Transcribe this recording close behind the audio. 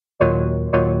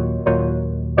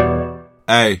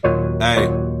Hey,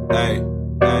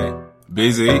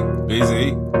 busy.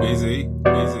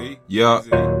 Yeah,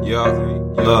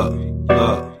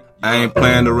 look. I ain't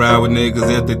playing around with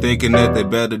niggas if they thinking that they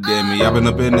better than me. I been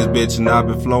up in this bitch and I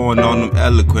been flowing on them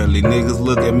eloquently. Niggas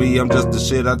look at me, I'm just the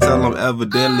shit, I tell them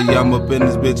evidently. I'm up in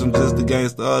this bitch, I'm just the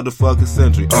gangster of the fucking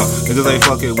century. Niggas ain't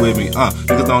fucking with me,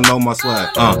 niggas don't know my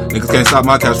swag. Niggas can't stop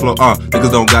my cash flow,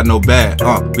 niggas don't got no bag.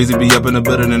 Busy be up in the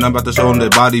building and I'm about to show them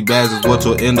that body bags is what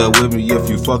you'll end up with me if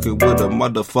you fucking with a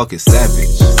motherfucking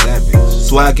savage.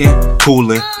 Swaggin',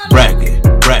 coolin', bragging,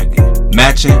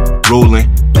 matching, ruling,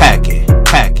 packing.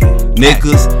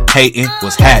 Niggas hating,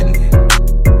 what's happening?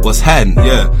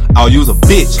 Yeah, I'll use a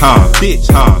bitch,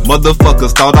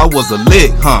 Motherfuckers thought I was a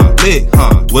lick,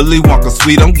 Willy Wonka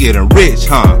sweet, I'm getting rich,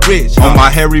 On my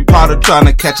Harry Potter trying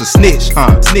to catch a snitch,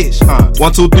 1,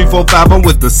 2, 3, 4, 5, I'm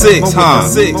with the 6,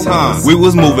 We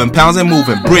was moving pounds and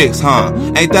moving bricks,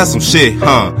 Ain't that some shit,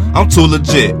 I'm too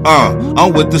legit,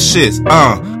 I'm with the shits,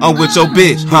 I'm with your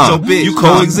bitch, You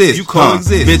coexist,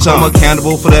 Bitch, I'm a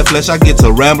cannibal for that flesh. I get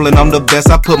to rambling, I'm the best.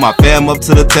 I put my fam up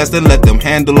to the test and let them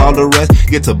handle all the rest.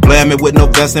 Get to blam it with no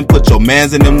vest and put your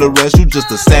mans in them the rest. You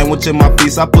just a sandwich in my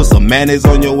piece. I put some mayonnaise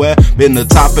on your ass. Been the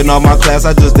top in all my class.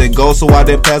 I just didn't go, so I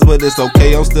didn't pass, but it's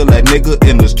okay. I'm still that nigga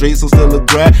in the streets, I'm still a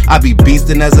grad. I be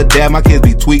beastin' as a dad. My kids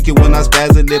be tweaking when I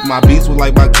spazzin'. If my beats was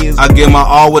like my kids, I give my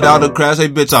all without a crash. Hey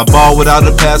bitch, I ball without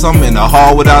a pass. I'm in the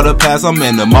hall without a pass. I'm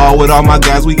in the mall with all my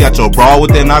guys. We got your brawl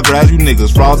within our grass. You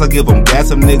niggas frauds, I give them gas.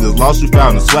 Some niggas lost, you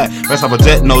found the swag. Fresh off a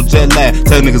jet, no jet lag.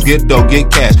 Tell niggas get dough,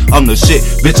 get cash. I'm the shit,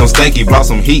 bitch, I'm stanky. Brought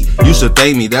some heat, you should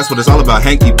thank me. That's what it's all about,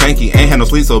 hanky panky. Ain't had no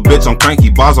sleep, so bitch, I'm cranky.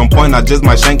 Bars on point, I just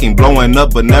might shanking. Blowing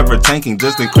up, but never tanking.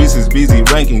 Just increases busy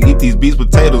ranking. Eat these beats,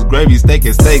 potatoes, gravy, steak,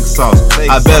 and steak sauce.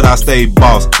 I bet I stay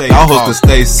boss. I hope to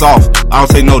stay soft. I don't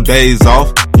take no days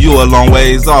off. You a long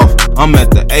ways off. I'm at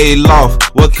the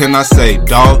A-loft. What can I say,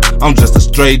 dog? I'm just a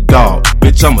straight dog.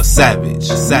 Bitch, I'm a savage.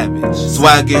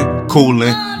 Swaggin',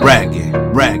 coolin', bragging,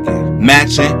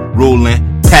 matching,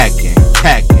 ruling, packing.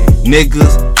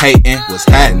 Niggas hating, what's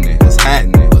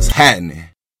happening?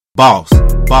 Boss.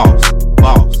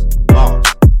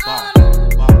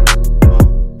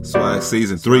 Swag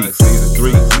season 3.